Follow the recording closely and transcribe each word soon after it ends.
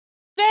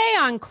Today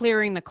on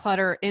Clearing the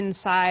Clutter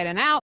Inside and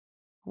Out,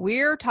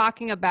 we're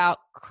talking about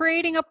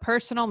creating a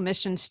personal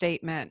mission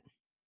statement.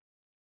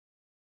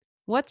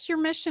 What's your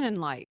mission in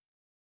life?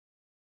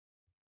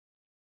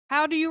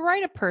 How do you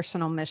write a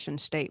personal mission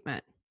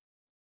statement?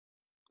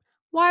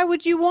 Why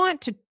would you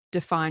want to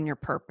define your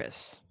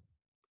purpose?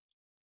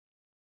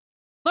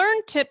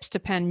 Learn tips to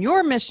pen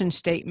your mission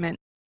statement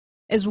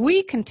as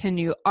we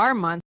continue our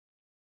month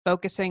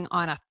focusing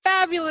on a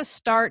fabulous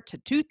start to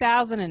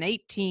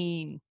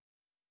 2018.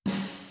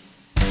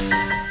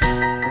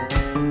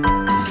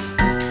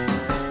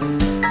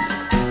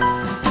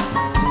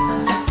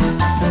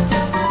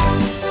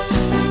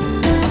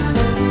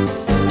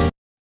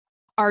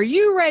 Are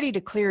you ready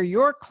to clear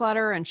your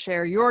clutter and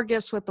share your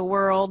gifts with the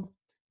world?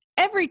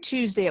 Every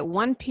Tuesday at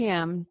 1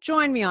 p.m.,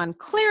 join me on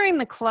Clearing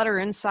the Clutter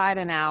Inside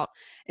and Out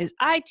as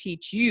I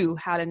teach you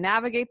how to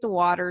navigate the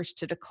waters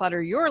to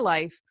declutter your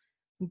life,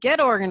 get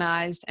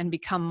organized, and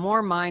become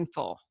more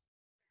mindful.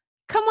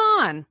 Come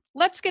on,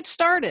 let's get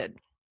started.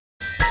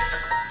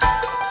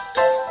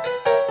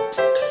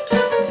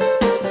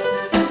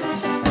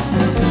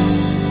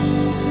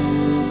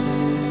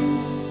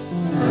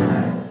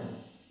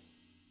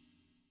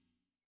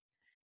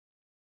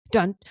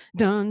 Dun,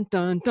 dun,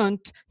 dun, dun,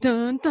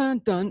 dun, dun,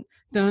 dun,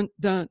 dun,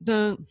 dun,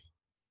 dun.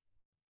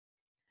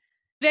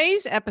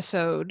 Today's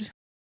episode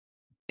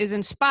is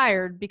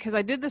inspired because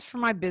I did this for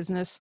my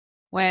business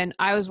when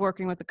I was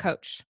working with a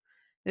coach.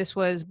 This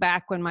was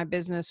back when my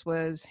business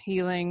was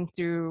healing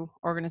through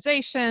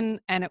organization,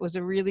 and it was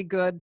a really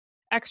good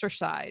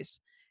exercise.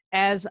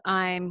 As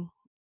I'm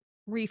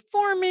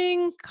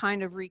reforming,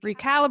 kind of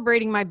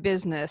recalibrating my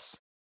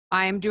business,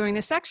 I am doing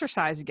this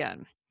exercise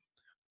again.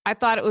 I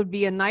thought it would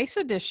be a nice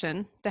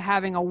addition to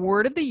having a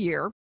word of the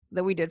year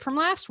that we did from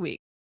last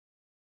week.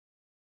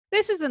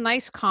 This is a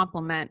nice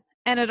compliment,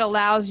 and it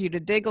allows you to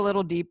dig a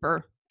little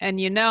deeper, and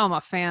you know I'm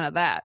a fan of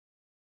that.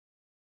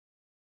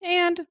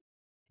 And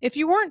if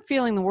you weren't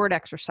feeling the word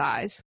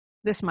exercise,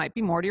 this might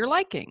be more to your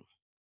liking.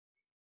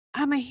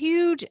 I'm a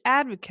huge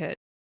advocate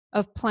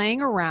of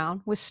playing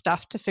around with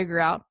stuff to figure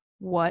out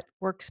what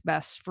works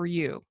best for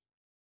you.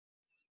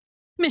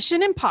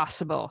 Mission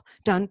Impossible.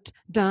 Dun,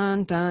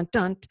 dun, dun,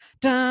 dun,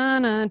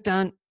 dun, dun,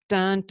 dun,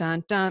 dun,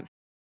 dun, dun.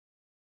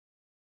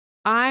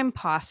 I'm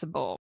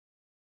possible.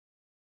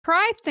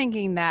 Try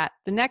thinking that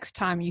the next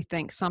time you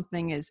think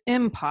something is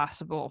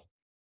impossible.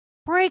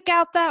 Break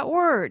out that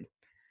word.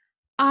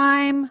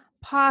 I'm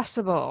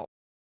possible.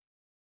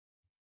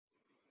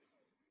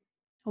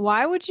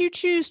 Why would you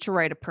choose to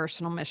write a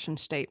personal mission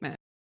statement?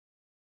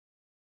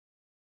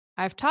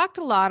 I've talked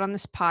a lot on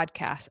this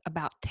podcast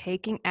about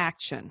taking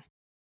action,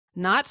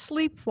 not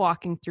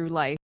sleepwalking through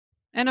life,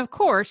 and of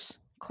course,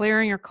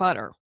 clearing your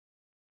clutter.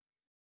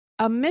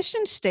 A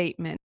mission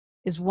statement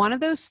is one of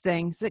those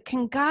things that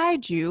can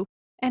guide you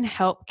and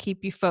help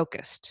keep you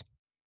focused.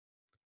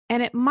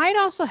 And it might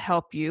also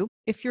help you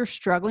if you're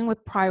struggling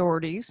with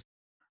priorities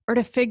or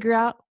to figure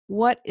out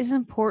what is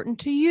important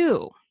to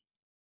you.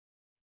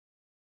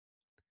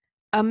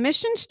 A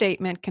mission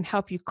statement can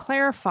help you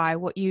clarify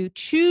what you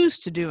choose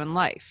to do in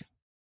life.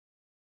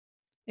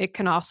 It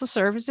can also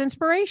serve as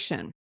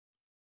inspiration,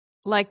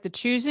 like the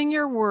choosing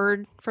your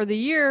word for the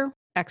year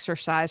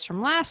exercise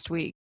from last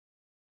week.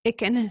 It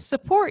can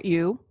support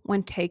you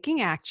when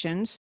taking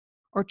actions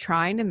or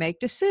trying to make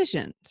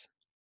decisions.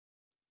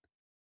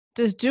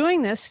 Does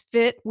doing this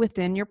fit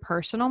within your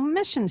personal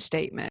mission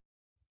statement?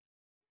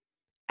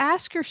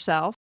 Ask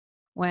yourself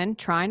when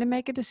trying to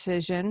make a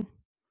decision,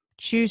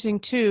 choosing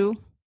to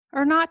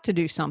or not to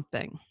do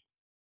something.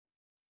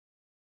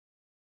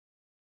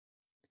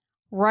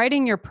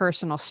 Writing your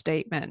personal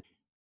statement.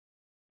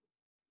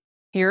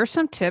 Here are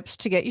some tips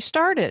to get you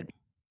started.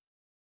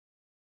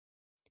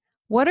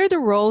 What are the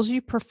roles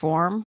you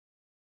perform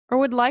or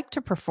would like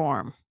to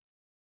perform?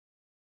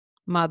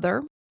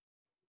 Mother,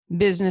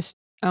 business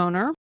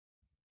owner,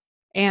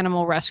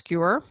 animal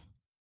rescuer.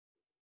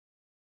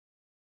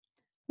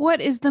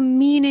 What is the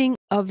meaning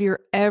of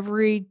your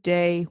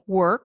everyday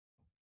work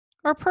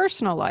or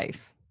personal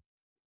life?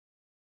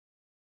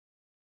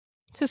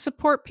 To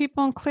support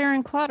people in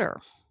clearing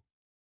clutter.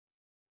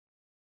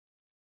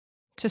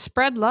 To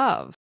spread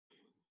love.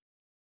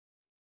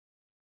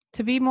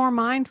 To be more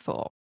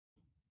mindful.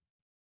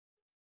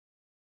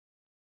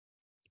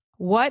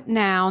 What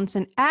nouns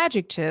and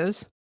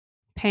adjectives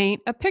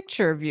paint a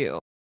picture of you?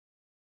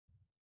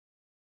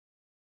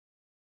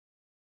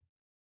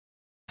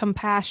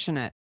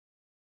 Compassionate,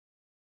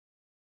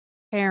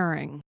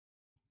 caring,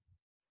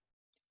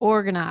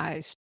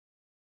 organized,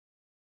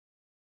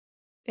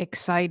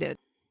 excited.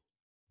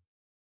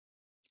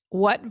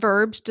 What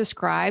verbs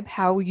describe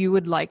how you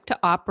would like to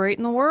operate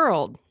in the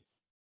world?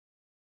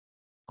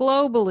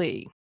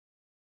 Globally,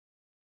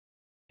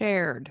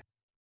 shared,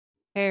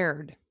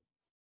 paired,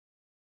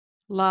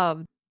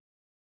 loved,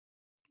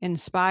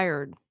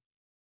 inspired.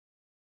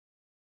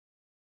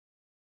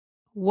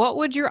 What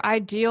would your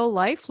ideal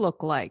life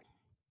look like?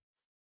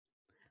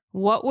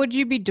 What would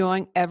you be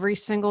doing every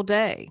single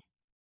day?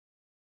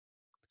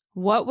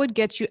 What would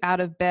get you out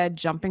of bed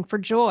jumping for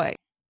joy?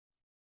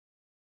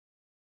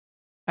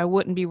 I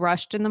wouldn't be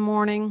rushed in the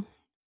morning.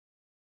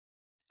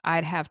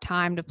 I'd have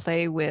time to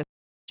play with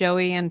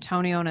Joey,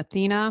 Antonio, and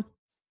Athena.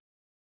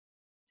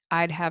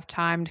 I'd have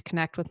time to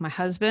connect with my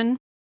husband.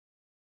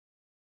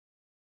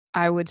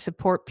 I would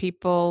support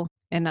people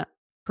in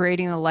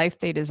creating the life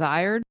they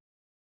desired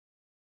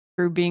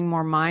through being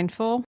more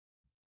mindful,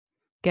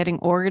 getting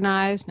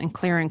organized, and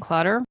clearing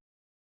clutter.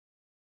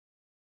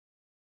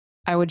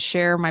 I would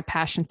share my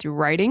passion through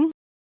writing,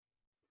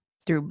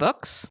 through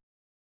books,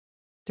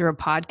 through a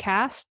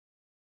podcast,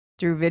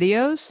 through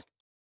videos.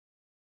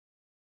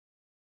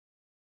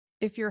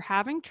 If you're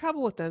having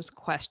trouble with those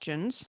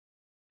questions,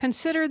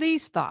 consider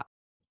these thoughts.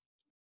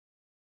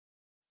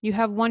 You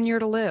have 1 year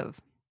to live.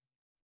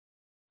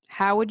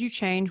 How would you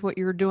change what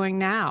you're doing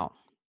now?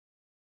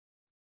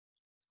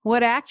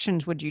 What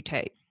actions would you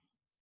take?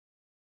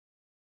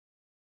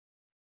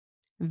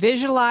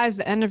 Visualize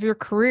the end of your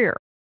career.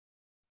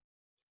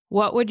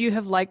 What would you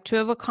have liked to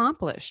have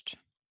accomplished?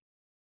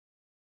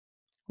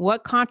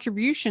 What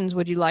contributions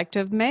would you like to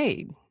have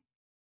made?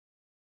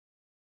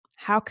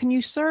 How can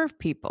you serve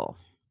people?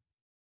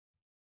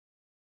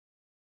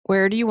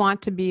 Where do you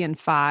want to be in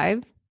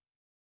 5,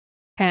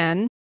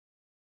 10,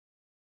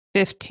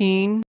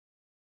 15,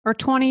 or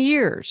 20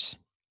 years?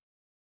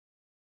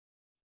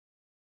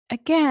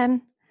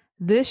 Again,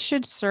 this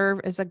should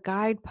serve as a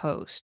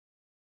guidepost.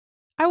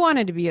 I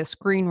wanted to be a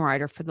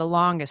screenwriter for the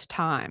longest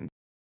time.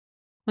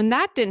 When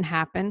that didn't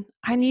happen,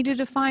 I needed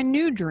to find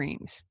new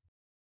dreams.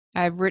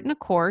 I've written a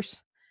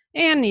course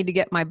and need to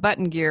get my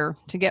button gear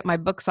to get my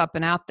books up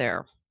and out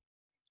there.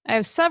 I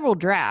have several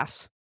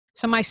drafts,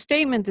 so my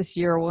statement this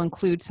year will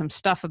include some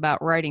stuff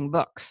about writing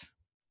books.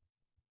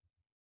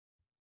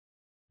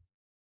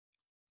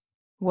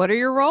 What are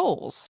your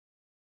roles?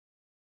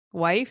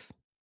 Wife,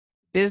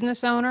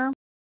 business owner,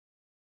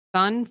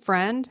 son,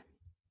 friend?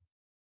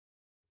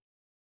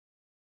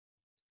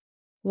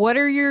 What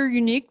are your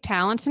unique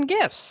talents and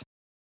gifts?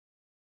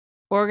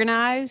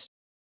 Organized,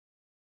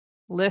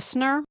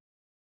 listener,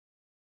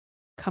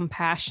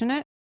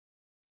 compassionate,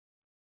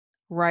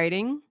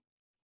 writing,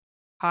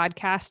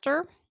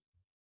 podcaster?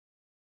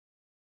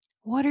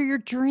 What are your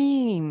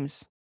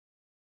dreams?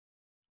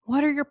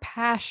 What are your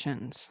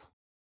passions?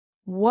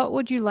 What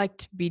would you like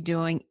to be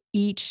doing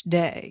each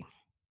day?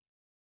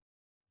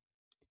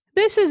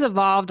 This has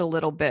evolved a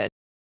little bit,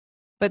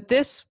 but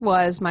this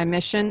was my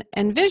mission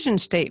and vision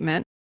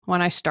statement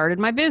when I started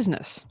my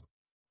business.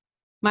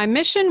 My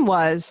mission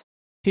was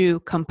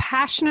to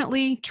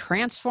compassionately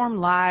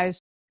transform lives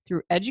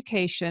through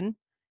education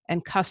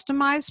and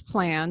customized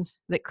plans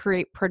that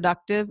create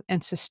productive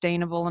and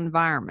sustainable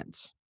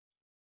environments.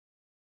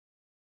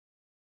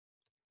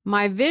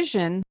 My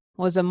vision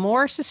was a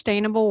more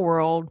sustainable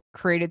world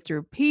created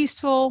through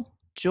peaceful,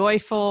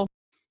 joyful,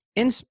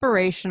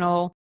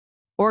 inspirational,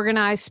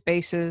 organized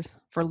spaces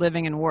for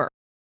living and work.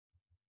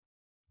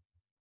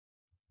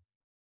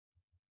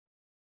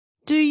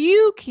 Do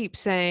you keep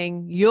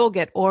saying you'll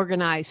get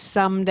organized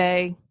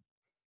someday,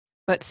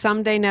 but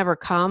someday never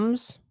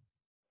comes?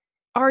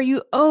 Are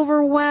you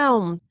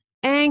overwhelmed,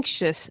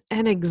 anxious,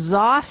 and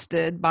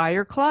exhausted by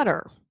your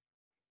clutter?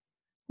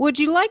 Would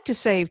you like to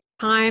save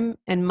time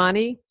and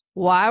money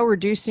while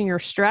reducing your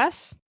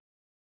stress?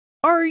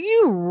 Are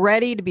you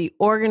ready to be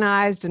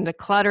organized and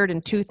decluttered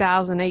in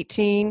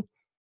 2018?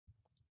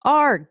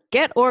 Our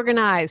Get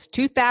Organized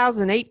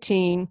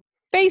 2018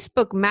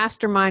 Facebook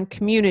Mastermind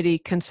community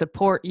can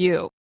support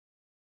you.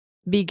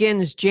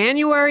 Begins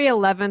January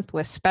 11th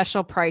with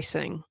special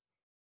pricing.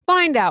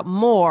 Find out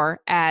more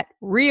at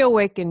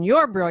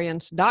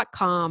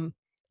reawakenyourbrilliance.com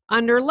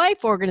under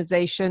Life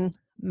Organization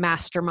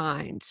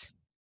Masterminds.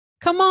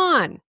 Come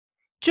on,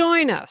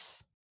 join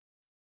us.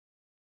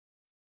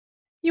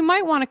 You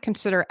might want to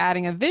consider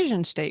adding a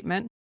vision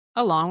statement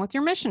along with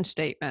your mission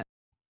statement.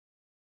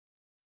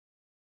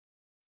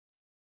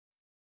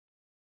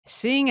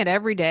 Seeing it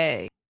every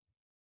day.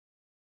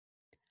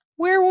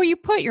 Where will you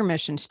put your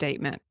mission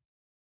statement?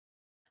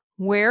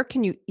 Where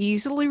can you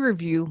easily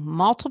review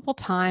multiple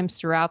times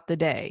throughout the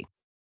day?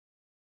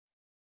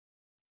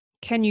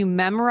 Can you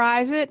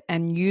memorize it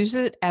and use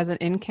it as an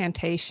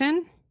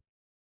incantation?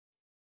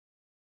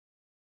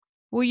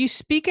 Will you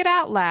speak it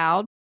out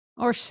loud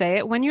or say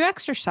it when you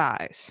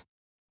exercise?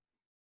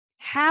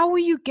 How will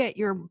you get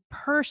your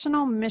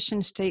personal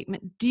mission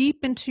statement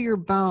deep into your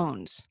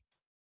bones?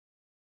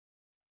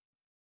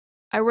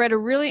 I read a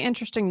really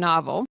interesting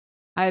novel.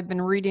 I've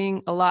been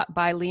reading a lot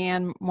by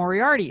Leanne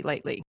Moriarty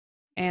lately,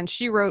 and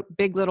she wrote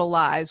Big Little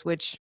Lies,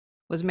 which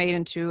was made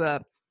into a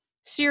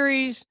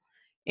series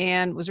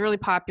and was really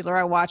popular.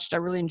 I watched, I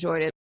really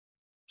enjoyed it.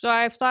 So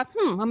I thought,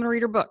 I'm going to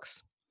read her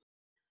books.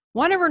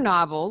 One of her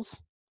novels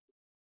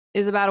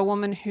is about a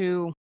woman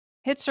who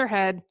hits her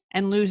head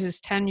and loses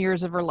 10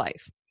 years of her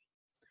life.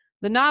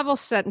 The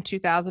novel's set in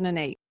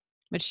 2008,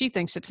 but she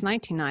thinks it's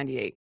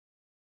 1998.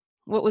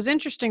 What was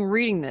interesting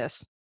reading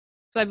this,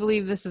 so I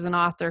believe this is an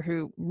author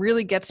who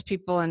really gets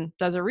people and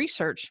does a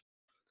research.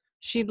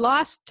 She'd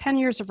lost 10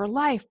 years of her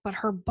life, but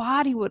her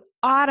body would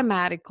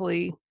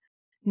automatically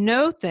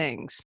know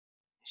things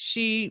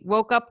She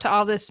woke up to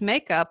all this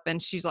makeup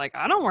and she's like,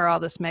 I don't wear all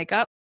this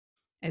makeup.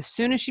 As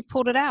soon as she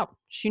pulled it out,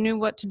 she knew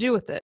what to do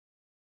with it.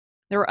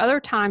 There were other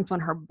times when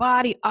her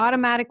body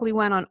automatically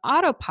went on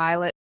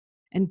autopilot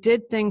and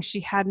did things she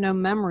had no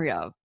memory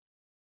of.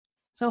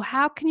 So,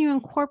 how can you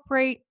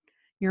incorporate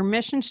your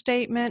mission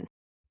statement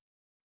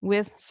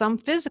with some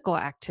physical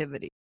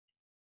activity?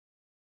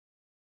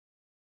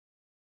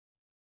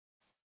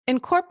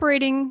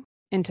 Incorporating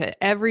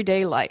into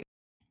everyday life.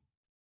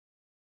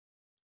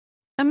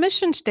 A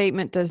mission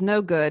statement does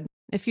no good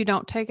if you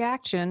don't take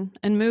action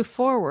and move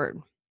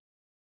forward.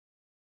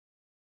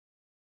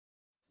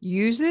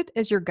 Use it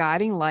as your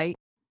guiding light,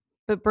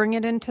 but bring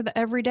it into the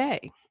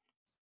everyday.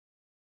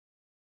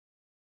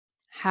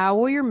 How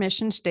will your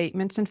mission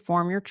statements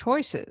inform your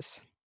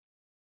choices?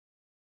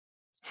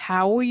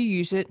 How will you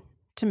use it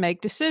to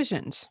make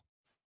decisions?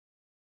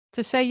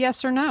 To say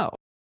yes or no?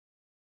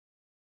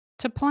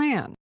 To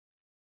plan?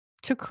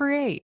 To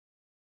create?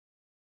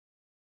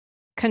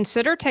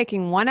 Consider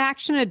taking one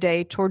action a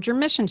day towards your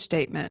mission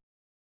statement.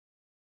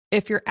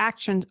 If your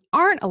actions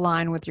aren't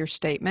aligned with your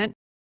statement,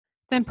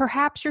 then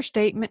perhaps your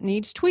statement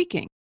needs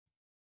tweaking.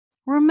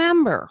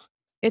 Remember,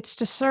 it's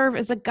to serve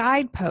as a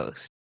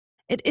guidepost.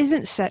 It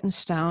isn't set in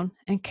stone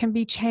and can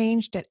be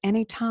changed at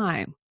any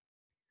time.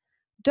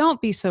 Don't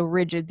be so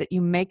rigid that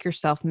you make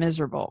yourself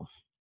miserable.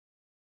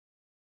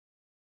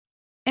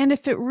 And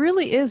if it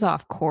really is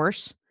off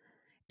course,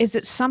 is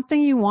it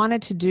something you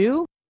wanted to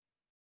do,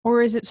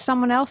 or is it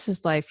someone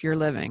else's life you're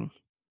living?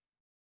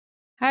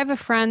 I have a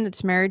friend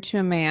that's married to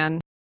a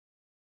man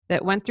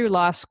that went through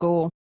law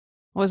school,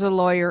 was a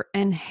lawyer,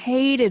 and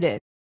hated it.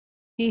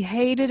 He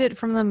hated it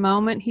from the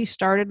moment he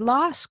started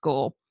law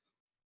school.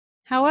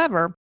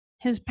 However,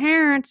 his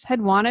parents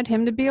had wanted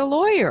him to be a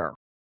lawyer.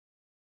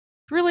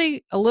 It's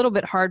really a little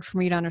bit hard for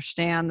me to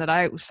understand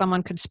that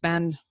someone could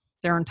spend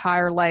their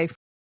entire life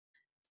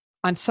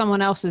on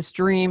someone else's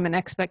dream and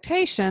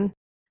expectation,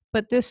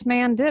 but this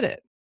man did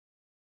it.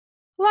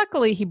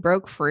 Luckily, he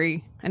broke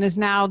free and is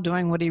now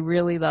doing what he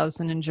really loves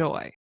and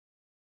enjoys.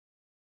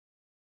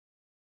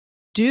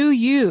 Do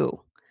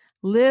you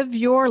live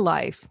your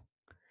life,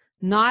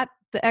 not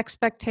the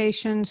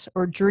expectations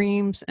or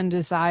dreams and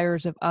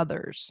desires of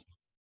others?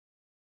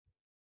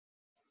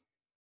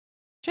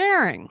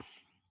 Sharing.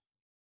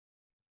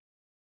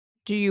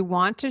 Do you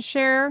want to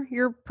share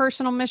your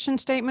personal mission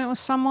statement with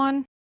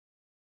someone?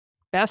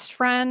 Best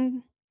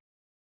friend?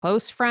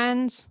 Close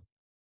friends?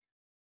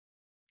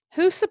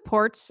 Who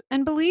supports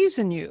and believes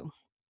in you?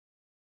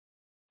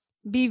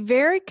 Be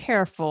very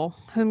careful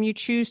whom you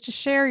choose to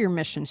share your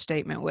mission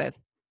statement with.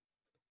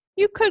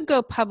 You could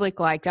go public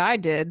like I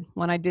did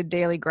when I did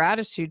daily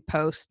gratitude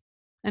posts,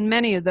 and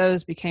many of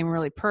those became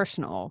really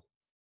personal.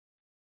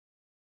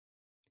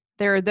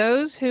 There are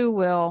those who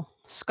will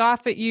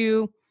scoff at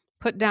you,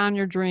 put down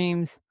your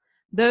dreams.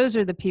 Those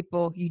are the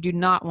people you do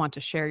not want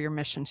to share your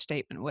mission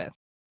statement with.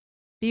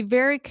 Be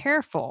very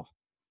careful.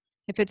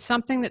 If it's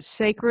something that's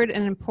sacred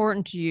and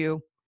important to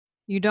you,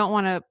 you don't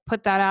want to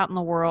put that out in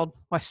the world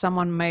where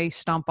someone may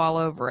stomp all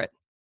over it.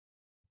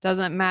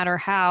 Doesn't matter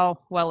how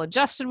well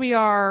adjusted we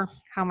are,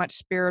 how much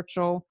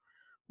spiritual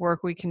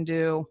work we can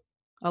do.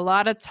 A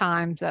lot of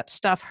times that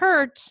stuff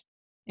hurts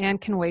and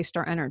can waste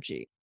our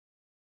energy.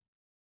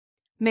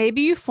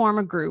 Maybe you form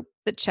a group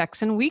that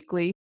checks in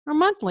weekly or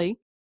monthly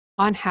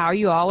on how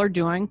you all are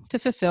doing to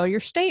fulfill your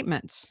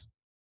statements.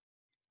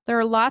 There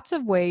are lots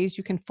of ways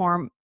you can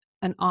form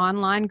an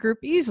online group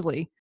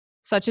easily,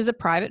 such as a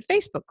private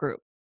Facebook group.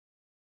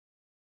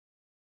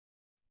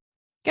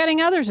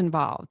 Getting others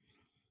involved.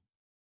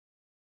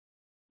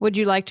 Would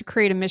you like to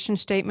create a mission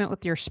statement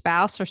with your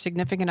spouse or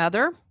significant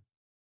other?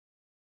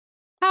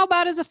 How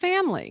about as a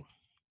family?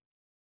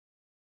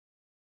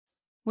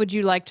 Would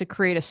you like to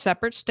create a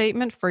separate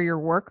statement for your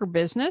work or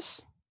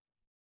business?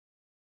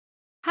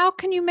 How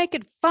can you make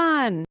it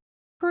fun,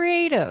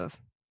 creative?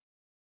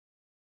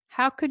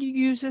 How could you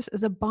use this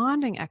as a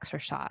bonding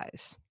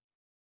exercise?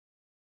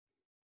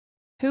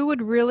 Who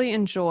would really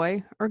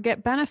enjoy or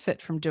get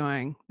benefit from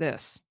doing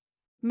this?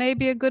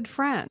 Maybe a good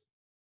friend.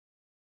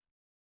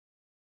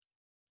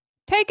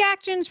 Take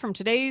actions from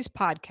today's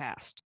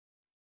podcast.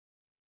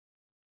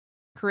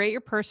 Create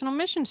your personal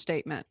mission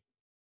statement.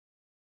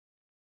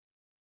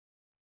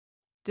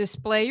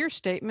 Display your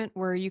statement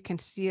where you can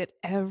see it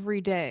every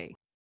day.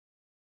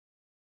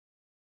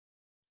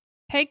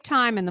 Take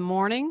time in the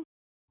morning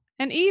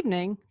and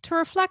evening to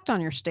reflect on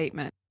your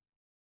statement.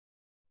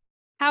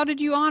 How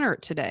did you honor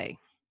it today?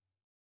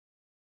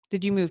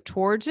 Did you move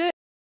towards it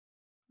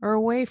or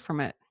away from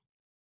it?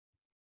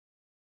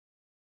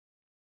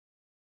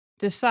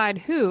 Decide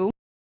who,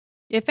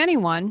 if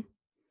anyone,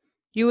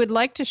 you would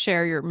like to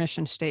share your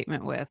mission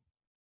statement with.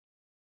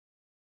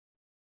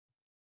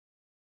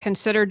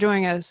 Consider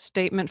doing a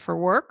statement for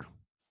work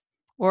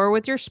or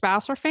with your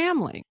spouse or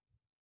family.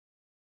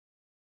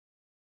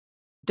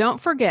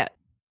 Don't forget,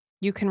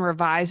 you can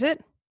revise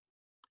it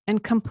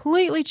and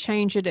completely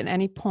change it at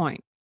any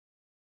point.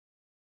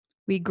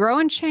 We grow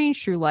and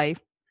change through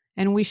life,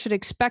 and we should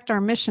expect our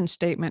mission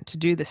statement to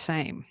do the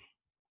same.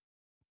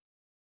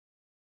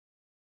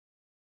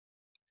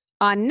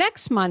 On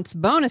next month's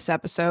bonus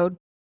episode,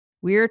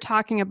 we're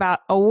talking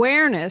about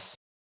awareness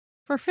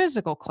for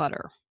physical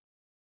clutter.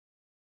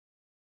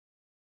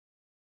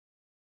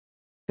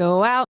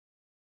 Go out,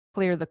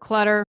 clear the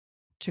clutter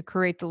to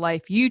create the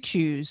life you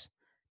choose,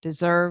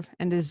 deserve,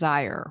 and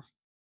desire.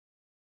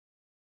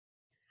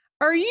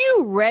 Are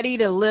you ready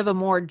to live a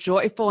more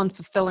joyful and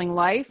fulfilling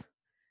life?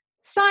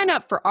 Sign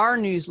up for our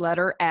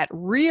newsletter at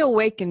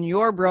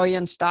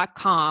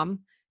reawakenyourbrilliance.com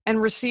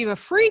and receive a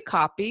free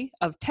copy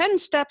of 10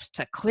 Steps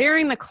to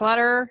Clearing the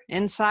Clutter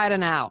Inside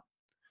and Out.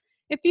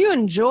 If you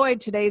enjoyed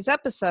today's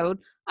episode,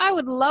 I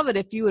would love it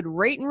if you would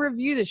rate and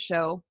review the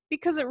show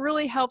because it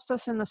really helps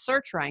us in the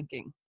search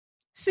ranking.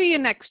 See you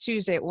next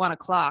Tuesday at 1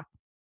 o'clock.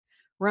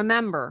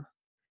 Remember,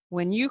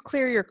 when you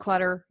clear your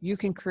clutter, you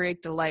can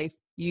create the life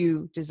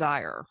you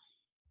desire.